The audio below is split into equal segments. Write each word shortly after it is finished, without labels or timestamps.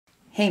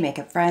Hey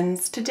makeup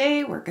friends,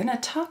 today we're gonna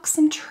talk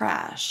some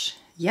trash.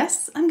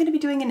 Yes, I'm gonna be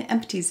doing an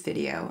empties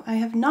video. I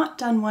have not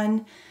done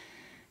one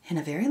in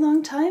a very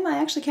long time. I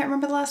actually can't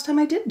remember the last time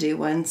I did do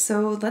one,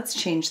 so let's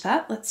change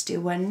that. Let's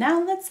do one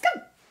now, let's go.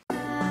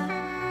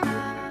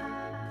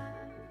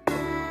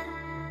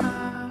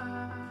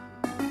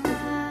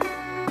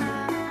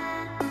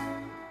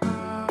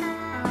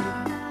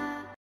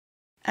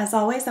 As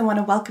always, I want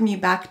to welcome you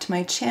back to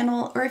my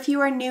channel, or if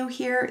you are new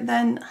here,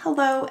 then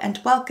hello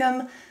and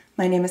welcome.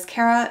 My name is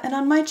Kara, and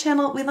on my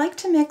channel, we like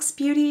to mix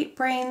beauty,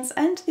 brains,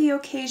 and the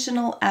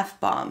occasional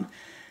F-bomb.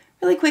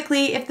 Really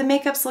quickly, if the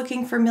makeup's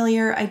looking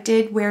familiar, I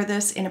did wear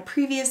this in a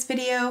previous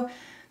video,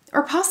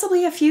 or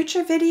possibly a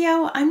future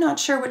video. I'm not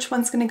sure which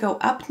one's going to go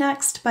up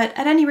next, but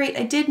at any rate,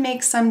 I did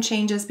make some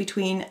changes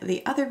between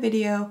the other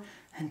video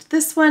and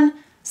this one.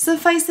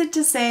 Suffice it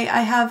to say,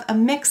 I have a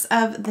mix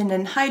of the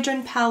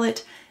Ninhydrin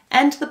palette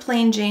and the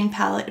Plain Jane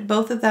palette,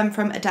 both of them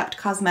from Adept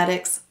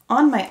Cosmetics,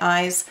 on my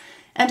eyes.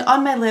 And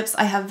on my lips,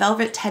 I have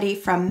Velvet Teddy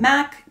from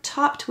MAC,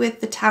 topped with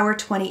the Tower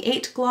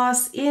 28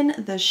 gloss in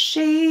the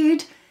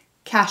shade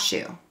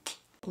Cashew.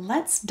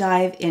 Let's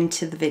dive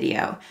into the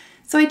video.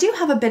 So I do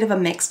have a bit of a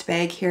mixed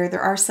bag here.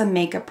 There are some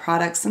makeup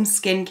products, some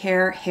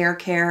skincare, hair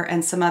care,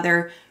 and some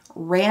other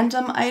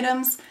random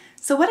items.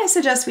 So what I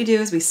suggest we do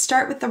is we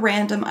start with the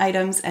random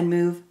items and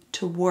move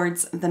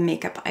towards the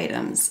makeup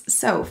items.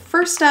 So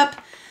first up,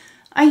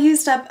 I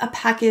used up a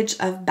package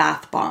of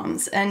bath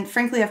bombs, and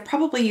frankly, I've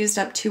probably used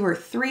up 2 or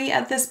 3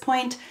 at this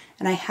point,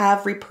 and I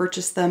have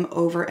repurchased them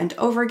over and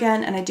over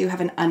again, and I do have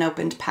an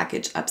unopened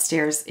package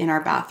upstairs in our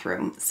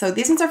bathroom. So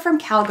these ones are from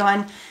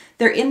Calgon.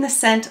 They're in the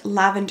scent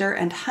Lavender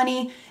and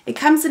Honey. It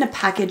comes in a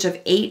package of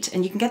 8,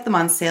 and you can get them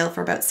on sale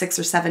for about $6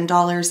 or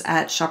 $7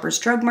 at Shoppers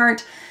Drug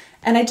Mart.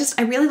 And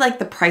I really like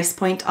the price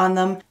point on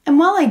them. And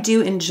while I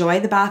do enjoy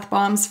the bath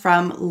bombs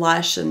from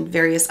Lush and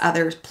various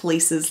other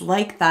places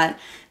like that,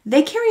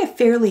 they carry a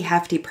fairly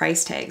hefty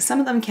price tag. Some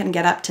of them can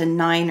get up to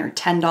 $9 or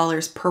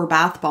 $10 per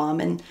bath bomb,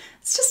 and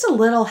it's just a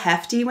little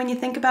hefty when you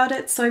think about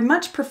it. So I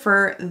much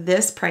prefer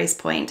this price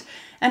point.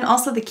 And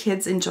also the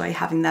kids enjoy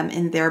having them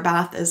in their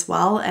bath as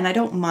well. And I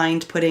don't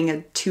mind putting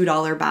a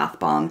 $2 bath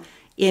bomb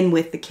in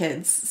with the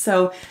kids.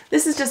 So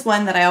this is just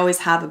one that I always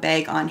have a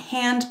bag on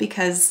hand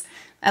because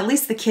at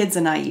least the kids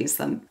and I use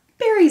them.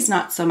 Barry's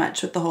not so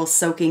much with the whole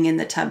soaking in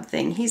the tub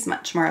thing. He's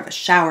much more of a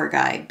shower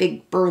guy,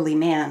 big burly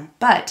man,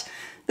 but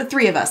the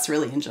 3 of us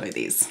really enjoy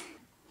these.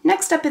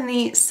 Next up in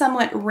the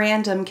somewhat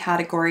random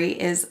category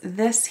is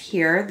this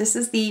here. This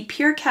is the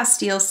Pure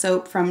Castile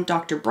soap from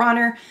Dr.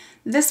 Bronner.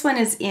 This one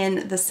is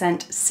in the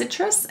scent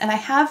Citrus, and I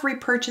have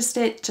repurchased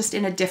it just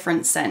in a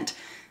different scent.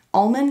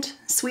 Almond,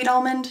 sweet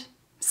almond,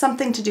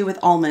 something to do with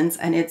almonds,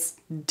 and it's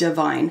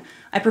divine.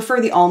 I prefer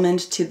the almond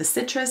to the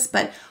citrus,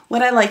 but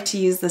what I like to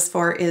use this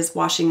for is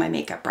washing my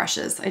makeup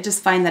brushes. I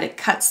just find that it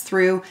cuts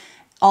through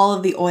all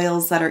of the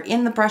oils that are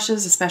in the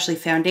brushes, especially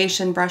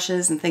foundation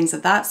brushes and things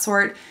of that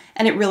sort,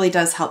 and it really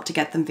does help to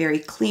get them very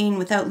clean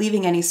without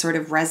leaving any sort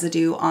of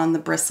residue on the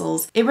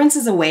bristles. It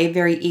rinses away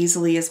very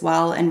easily as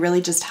well and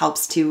really just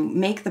helps to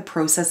make the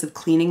process of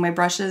cleaning my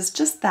brushes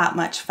just that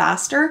much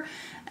faster.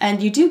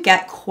 And you do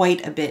get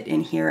quite a bit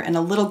in here, and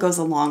a little goes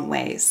a long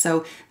way.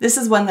 So this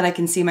is one that I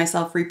can see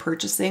myself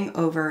repurchasing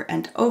over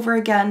and over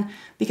again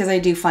because I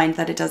do find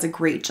that it does a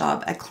great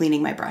job at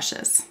cleaning my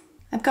brushes.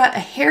 I've got a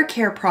hair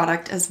care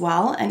product as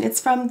well, and it's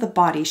from The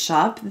Body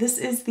Shop. This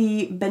is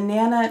the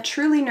Banana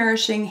Truly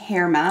Nourishing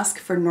Hair Mask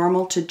for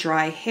normal to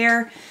dry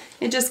hair.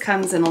 It just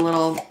comes in a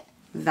little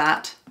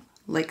vat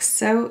like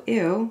so.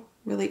 Ew,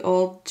 really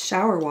old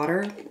shower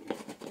water.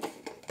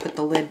 Put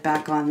the lid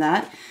back on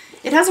that.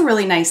 It has a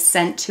really nice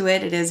scent to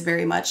it. It is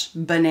very much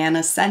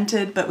banana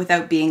scented, but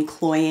without being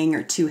cloying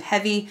or too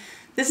heavy.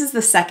 This is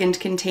the second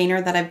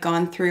container that I've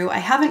gone through. I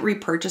haven't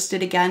repurchased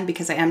it again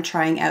because I am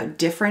trying out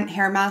different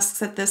hair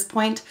masks at this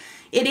point.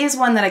 It is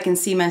one that I can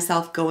see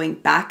myself going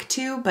back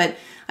to, but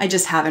I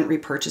just haven't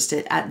repurchased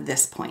it at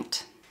this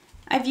point.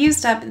 I've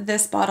used up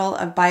this bottle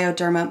of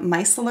Bioderma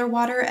micellar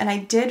water, and I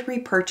did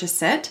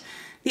repurchase it.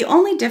 The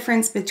only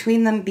difference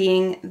between them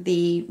being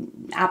the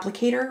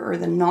applicator or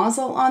the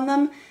nozzle on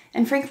them,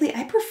 and frankly,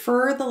 I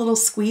prefer the little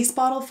squeeze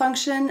bottle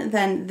function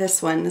than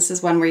this one. This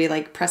is one where you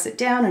like press it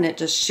down and it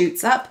just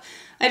shoots up.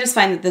 I just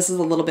find that this is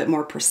a little bit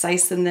more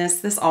precise than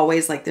this. This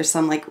always like there's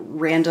some like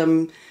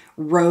random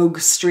rogue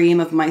stream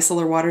of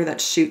micellar water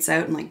that shoots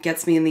out and like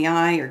gets me in the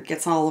eye or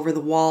gets all over the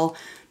wall.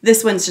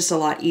 This one's just a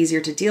lot easier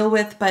to deal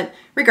with, but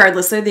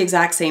regardless, they're the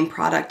exact same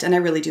product and I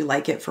really do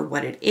like it for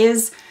what it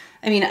is.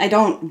 I mean, I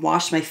don't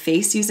wash my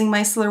face using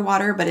micellar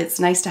water, but it's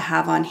nice to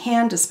have on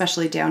hand,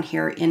 especially down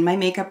here in my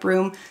makeup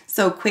room.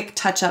 So quick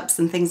touch-ups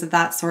and things of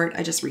that sort,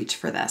 I just reach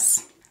for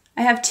this.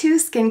 I have 2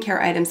 skincare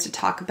items to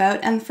talk about,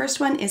 and the first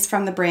one is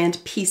from the brand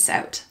Peace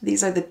Out.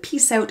 These are the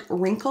Peace Out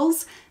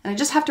Wrinkles, and I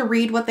just have to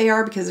read what they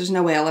are because there's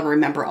no way I'll ever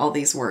remember all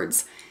these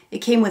words. It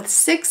came with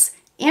 6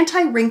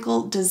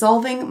 anti-wrinkle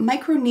dissolving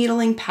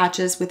microneedling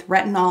patches with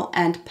retinol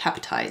and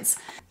peptides.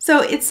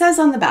 So it says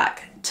on the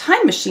back,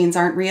 time machines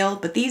aren't real,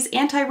 but these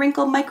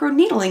anti-wrinkle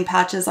microneedling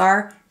patches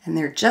are, and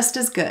they're just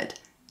as good.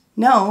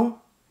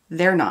 No,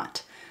 they're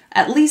not.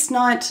 At least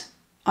not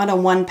on a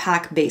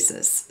 1-pack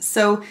basis.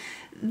 So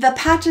the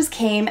patches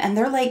came and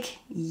they're like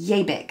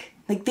yay big.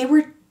 Like they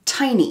were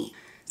tiny.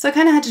 So I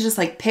kind of had to just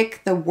like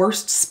pick the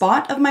worst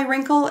spot of my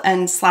wrinkle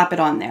and slap it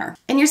on there.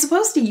 And you're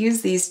supposed to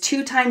use these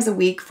 2 times a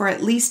week for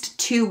at least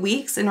 2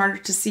 weeks in order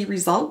to see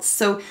results.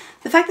 So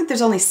the fact that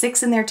there's only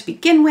 6 in there to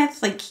begin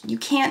with, like you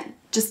can't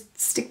just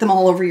stick them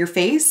all over your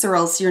face or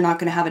else you're not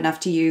going to have enough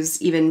to use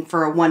even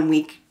for a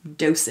 1-week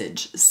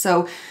dosage.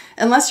 So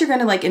unless you're going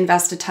to like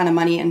invest a ton of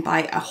money and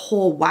buy a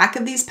whole whack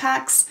of these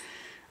packs,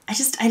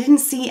 I didn't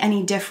see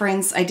any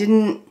difference. I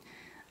don't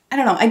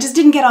know, I just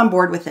didn't get on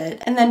board with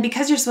it. And then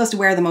because you're supposed to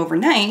wear them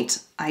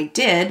overnight, I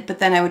did, but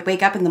then I would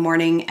wake up in the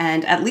morning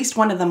and at least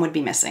one of them would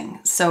be missing.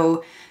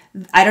 So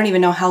I don't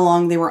even know how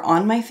long they were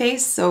on my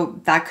face, so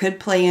that could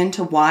play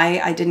into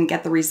why I didn't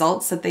get the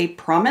results that they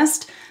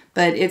promised,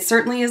 but it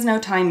certainly is no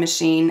time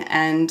machine,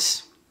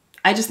 and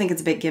I just think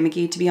it's a bit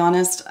gimmicky, to be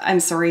honest. I'm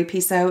sorry,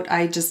 peace out.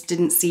 I just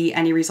didn't see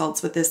any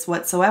results with this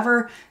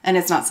whatsoever, and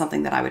it's not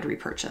something that I would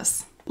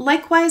repurchase.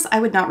 Likewise, I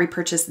would not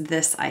repurchase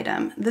this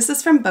item. This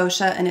is from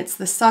Boscia and it's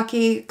the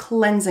Sake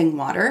Cleansing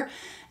Water.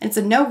 It's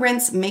a no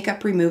rinse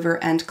makeup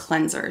remover and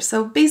cleanser.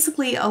 So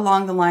basically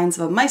along the lines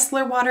of a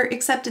micellar water,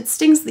 except it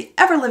stings the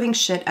ever living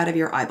shit out of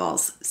your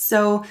eyeballs.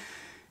 So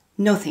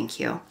no thank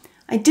you.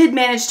 I did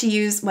manage to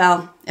use,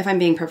 well, if I'm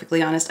being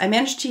perfectly honest, I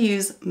managed to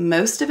use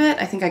most of it.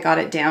 I think I got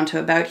it down to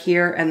about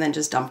here and then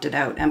just dumped it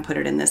out and put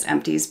it in this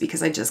empties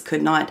because I just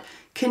could not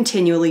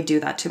continually do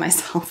that to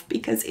myself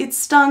because it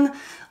stung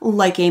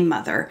like a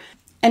mother.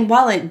 And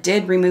while it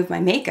did remove my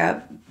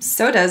makeup,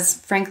 so does,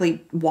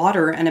 frankly,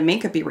 water and a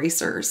makeup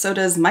eraser. So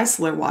does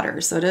micellar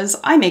water. So does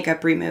eye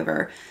makeup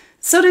remover.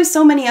 So do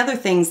so many other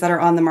things that are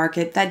on the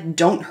market that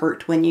don't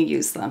hurt when you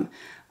use them.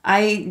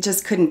 I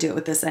just couldn't do it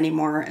with this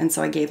anymore, and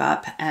so I gave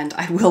up, and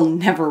I will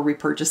never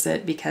repurchase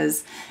it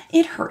because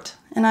it hurt,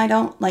 and I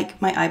don't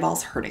like my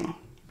eyeballs hurting.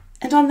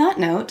 And on that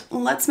note,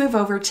 let's move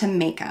over to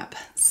makeup.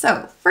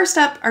 So first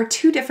up are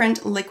 2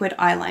 different liquid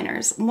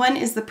eyeliners. One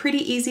is the Pretty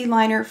Easy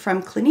liner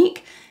from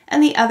Clinique,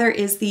 and the other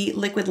is the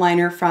liquid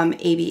liner from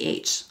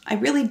ABH. I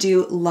really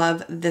do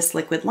love this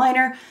liquid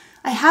liner.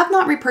 I have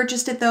not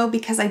repurchased it though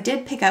because I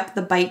did pick up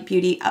the Bite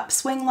Beauty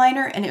Upswing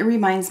liner and it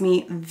reminds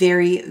me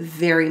very,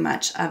 very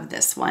much of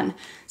this one.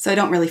 So I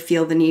don't really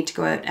feel the need to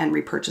go out and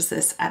repurchase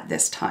this at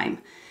this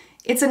time.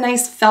 It's a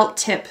nice felt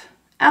tip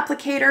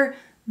applicator,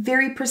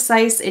 very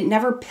precise. It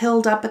never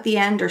pilled up at the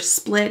end or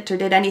split or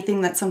did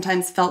anything that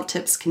sometimes felt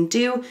tips can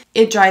do.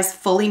 It dries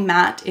fully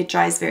matte. It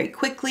dries very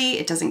quickly.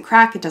 It doesn't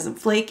crack. It doesn't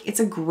flake. It's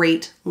a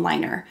great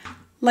liner.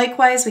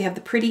 Likewise, we have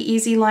the Pretty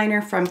Easy liner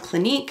from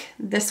Clinique.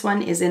 This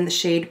one is in the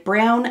shade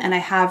brown and I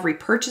have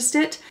repurchased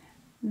it.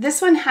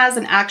 This one has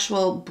an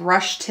actual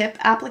brush tip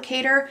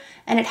applicator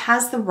and it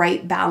has the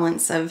right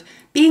balance of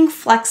being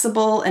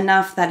flexible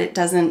enough that it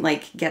doesn't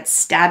like get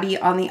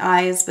stabby on the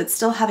eyes, but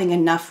still having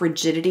enough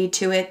rigidity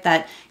to it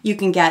that you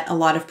can get a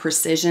lot of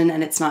precision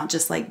and it's not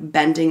just like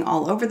bending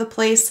all over the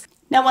place.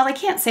 Now, while I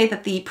can't say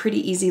that the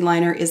Pretty Easy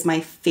liner is my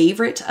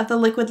favorite of the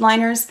liquid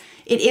liners,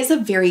 it is a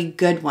very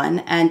good one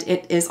and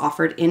it is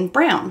offered in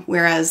brown,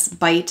 whereas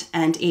Bite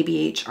and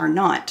ABH are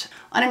not.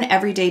 On an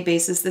everyday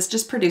basis, this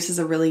just produces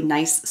a really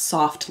nice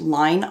soft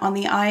line on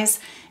the eyes.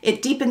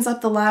 It deepens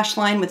up the lash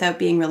line without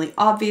being really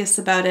obvious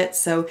about it,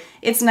 so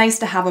it's nice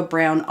to have a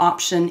brown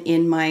option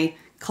in my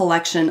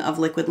collection of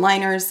liquid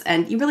liners,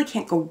 and you really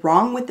can't go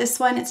wrong with this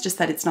one. It's just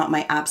that it's not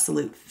my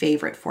absolute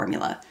favorite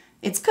formula.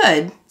 It's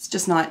good, it's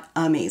just not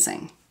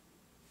amazing.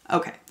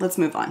 Okay, let's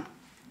move on.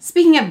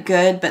 Speaking of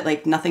good, but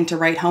like nothing to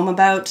write home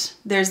about,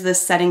 there's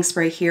this setting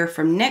spray here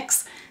from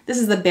NYX. This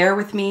is the Bear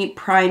With Me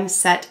Prime,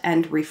 Set,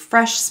 and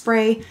Refresh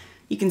Spray.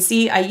 You can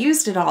see I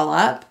used it all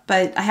up,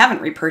 but I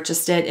haven't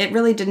repurchased it. It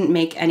really didn't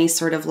make any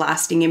sort of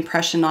lasting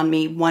impression on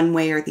me one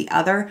way or the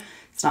other.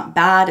 It's not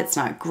bad, it's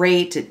not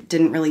great, it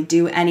didn't really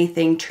do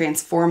anything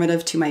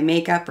transformative to my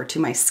makeup or to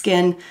my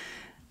skin.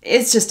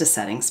 It's just a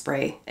setting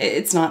spray.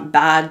 It's not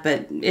bad,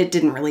 but it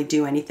didn't really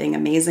do anything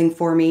amazing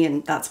for me,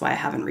 and that's why I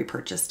haven't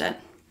repurchased it.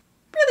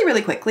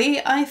 Really quickly,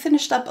 I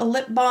finished up a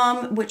lip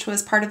balm, which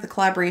was part of the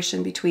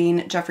collaboration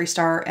between Jeffree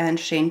Star and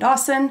Shane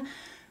Dawson.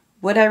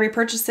 Would I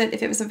repurchase it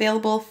if it was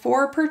available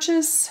for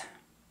purchase?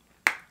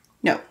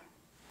 No.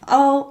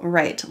 All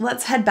right,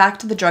 let's head back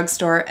to the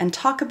drugstore and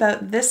talk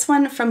about this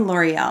one from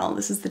L'Oreal.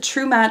 This is the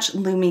True Match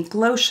Lumi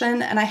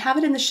Glotion, and I have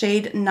it in the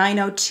shade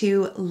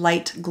 902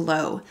 Light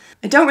Glow.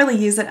 I don't really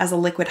use it as a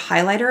liquid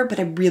highlighter, but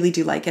I really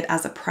do like it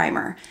as a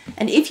primer.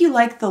 And if you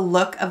like the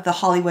look of the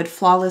Hollywood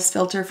Flawless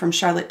filter from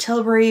Charlotte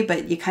Tilbury,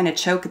 but you kind of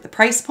choke at the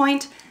price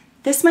point,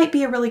 this might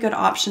be a really good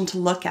option to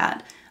look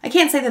at. I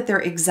can't say that they're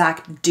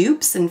exact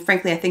dupes, and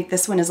frankly, I think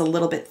this one is a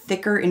little bit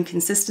thicker in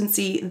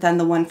consistency than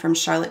the one from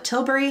Charlotte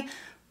Tilbury,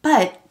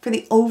 but for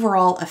the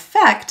overall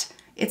effect,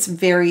 it's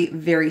very,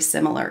 very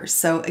similar.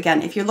 So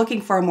again, if you're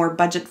looking for a more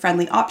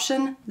budget-friendly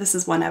option, this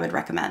is one I would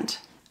recommend.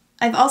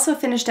 I've also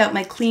finished out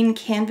my clean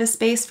canvas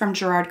base from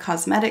Gerard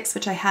Cosmetics,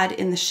 which I had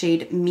in the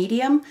shade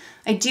medium.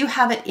 I do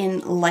have it in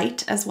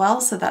light as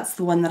well, so that's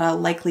the one that I'll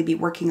likely be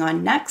working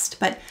on next,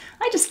 but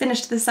I just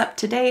finished this up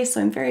today,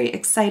 so I'm very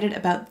excited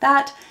about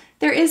that.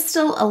 There is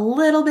still a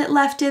little bit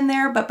left in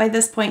there, but by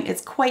this point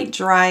it's quite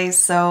dry,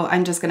 so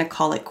I'm just gonna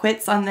call it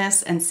quits on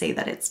this and say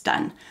that it's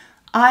done.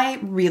 I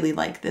really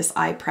like this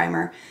eye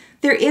primer.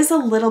 There is a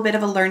little bit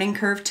of a learning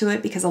curve to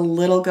it because a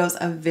little goes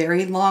a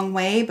very long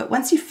way, but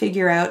once you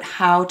figure out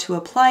how to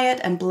apply it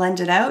and blend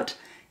it out,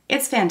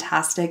 it's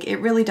fantastic. It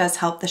really does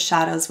help the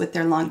shadows with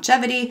their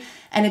longevity,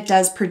 and it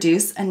does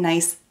produce a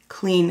nice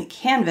clean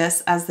canvas,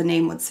 as the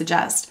name would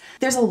suggest.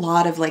 There's a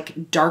lot of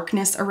like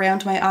darkness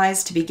around my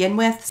eyes to begin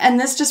with, and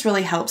this just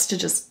really helps to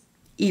just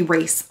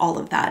erase all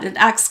of that. It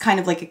acts kind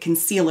of like a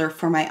concealer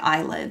for my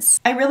eyelids.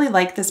 I really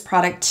like this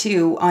product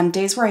too on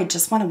days where I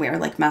just want to wear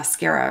like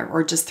mascara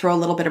or just throw a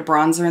little bit of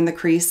bronzer in the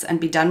crease and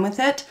be done with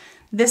it.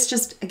 This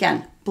just,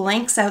 again,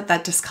 blanks out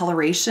that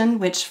discoloration,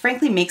 which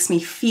frankly makes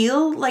me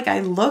feel like I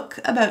look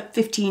about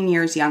 15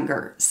 years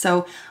younger.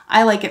 So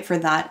I like it for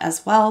that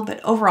as well, but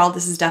overall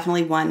this is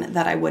definitely one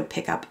that I would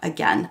pick up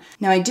again.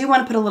 Now I do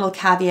want to put a little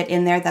caveat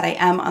in there that I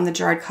am on the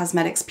Gerard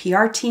Cosmetics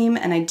PR team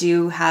and I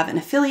do have an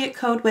affiliate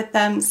code with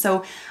them.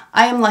 So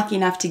I am lucky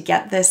enough to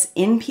get this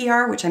in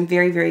PR, which I'm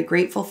very, very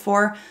grateful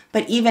for.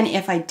 But even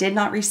if I did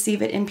not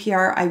receive it in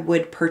PR, I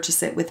would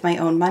purchase it with my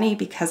own money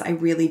because I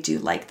really do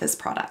like this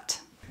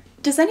product.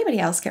 Does anybody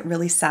else get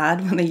really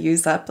sad when they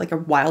use up like a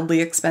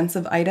wildly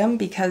expensive item?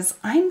 Because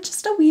I'm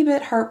just a wee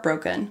bit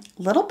heartbroken.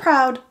 A little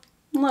proud,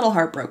 a little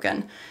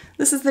heartbroken.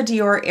 This is the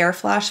Dior Air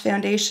Flash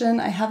Foundation.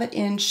 I have it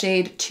in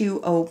shade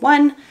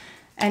 201.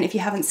 And if you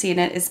haven't seen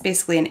it, it's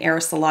basically an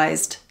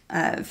aerosolized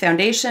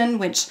foundation,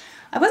 which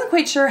I wasn't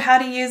quite sure how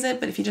to use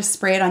it, but if you just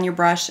spray it on your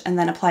brush and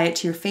then apply it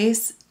to your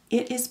face,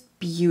 it is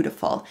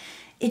beautiful.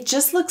 It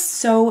just looks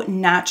so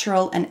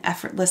natural and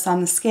effortless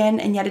on the skin,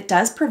 and yet it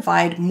does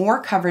provide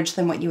more coverage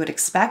than what you would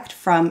expect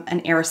from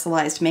an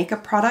aerosolized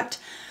makeup product.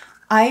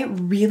 I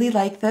really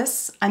like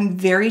this. I'm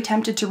very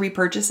tempted to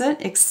repurchase it,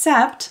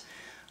 except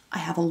I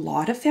have a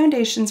lot of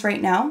foundations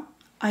right now.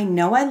 I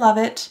know I love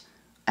it.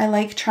 I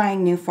like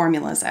trying new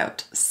formulas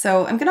out.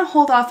 So I'm gonna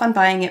hold off on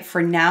buying it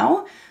for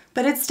now,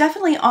 but it's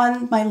definitely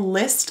on my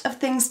list of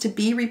things to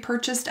be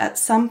repurchased at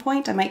some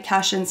point. I might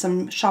cash in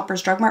some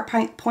Shoppers Drug Mart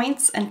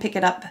points and pick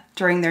it up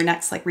during their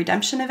next like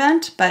redemption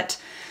event.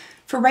 But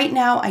for right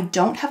now, I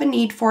don't have a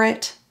need for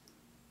it,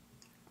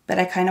 but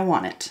I kind of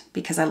want it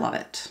because I love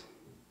it.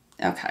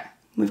 Okay,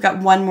 we've got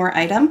one more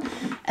item,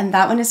 and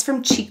that one is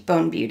from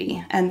Cheekbone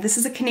Beauty. And this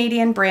is a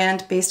Canadian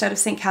brand based out of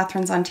St.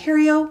 Catharines,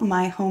 Ontario,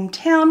 my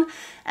hometown.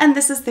 And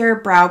this is their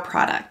brow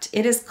product.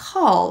 It is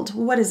called,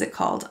 what is it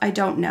called? I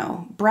don't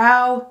know.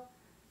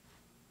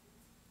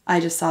 I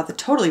just saw the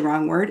totally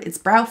wrong word. It's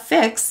Brow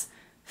Fix.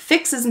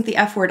 Fix isn't the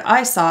F word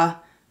I saw.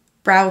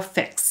 Brow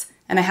Fix.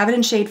 And I have it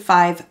in shade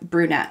 5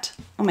 Brunette.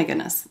 Oh my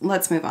goodness.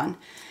 Let's move on.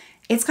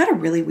 It's got a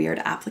really weird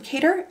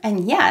applicator,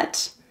 and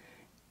yet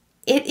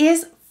it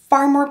is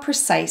far more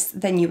precise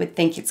than you would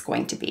think it's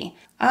going to be.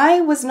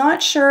 I was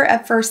not sure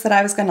at first that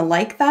I was going to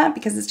like that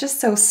because it's just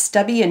so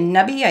stubby and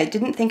nubby. I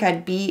didn't think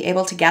I'd be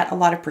able to get a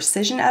lot of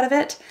precision out of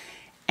it,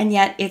 and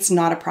yet it's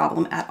not a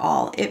problem at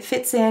all. It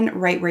fits in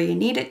right where you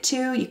need it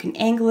to. You can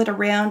angle it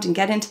around and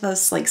get into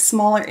those like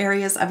smaller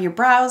areas of your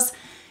brows.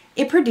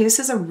 It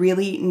produces a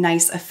really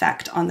nice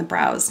effect on the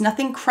brows.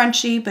 Nothing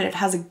crunchy, but it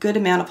has a good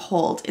amount of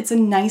hold. It's a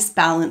nice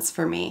balance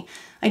for me.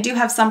 I do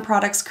have some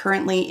products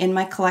currently in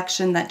my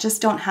collection that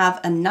just don't have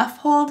enough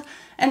hold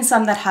and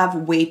some that have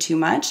way too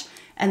much,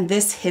 and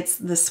this hits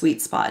the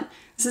sweet spot.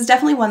 This is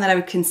definitely one that I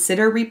would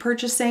consider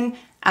repurchasing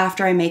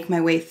after I make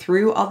my way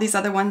through all these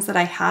other ones that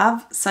I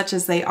have, such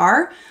as they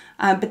are,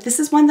 but this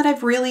is one that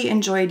I've really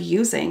enjoyed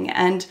using.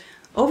 And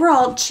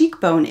overall,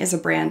 Cheekbone is a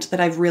brand that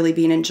I've really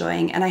been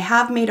enjoying, and I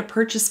have made a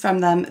purchase from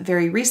them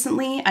very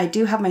recently. I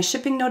do have my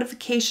shipping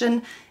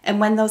notification, and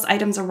when those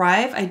items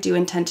arrive, I do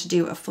intend to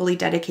do a fully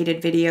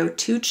dedicated video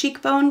to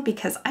Cheekbone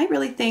because I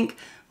really think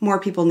more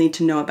people need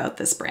to know about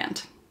this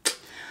brand.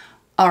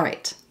 All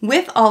right,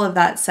 with all of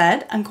that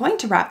said, I'm going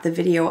to wrap the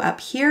video up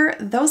here.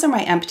 Those are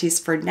my empties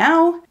for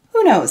now.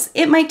 Who knows?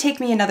 It might take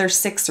me another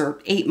 6 or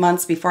 8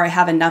 months before I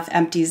have enough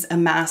empties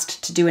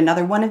amassed to do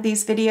another one of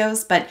these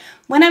videos, but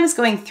when I was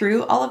going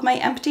through all of my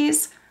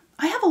empties,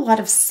 I have a lot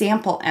of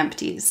sample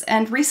empties,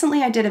 and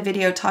recently I did a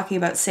video talking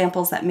about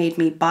samples that made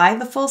me buy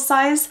the full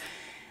size,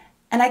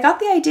 and I got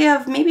the idea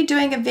of maybe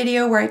doing a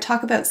video where I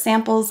talk about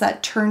samples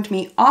that turned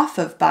me off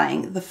of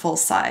buying the full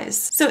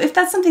size. So if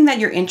that's something that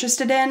you're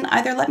interested in,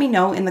 either let me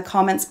know in the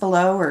comments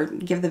below or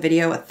give the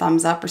video a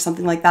thumbs up or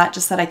something like that,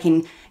 just so that I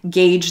can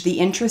gauge the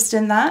interest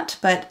in that.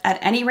 But at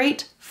any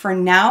rate, for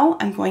now,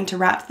 I'm going to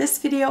wrap this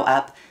video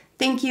up.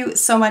 Thank you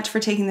so much for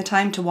taking the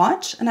time to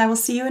watch, and I will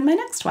see you in my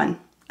next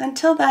one.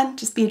 Until then,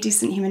 just be a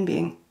decent human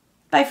being.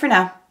 Bye for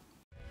now.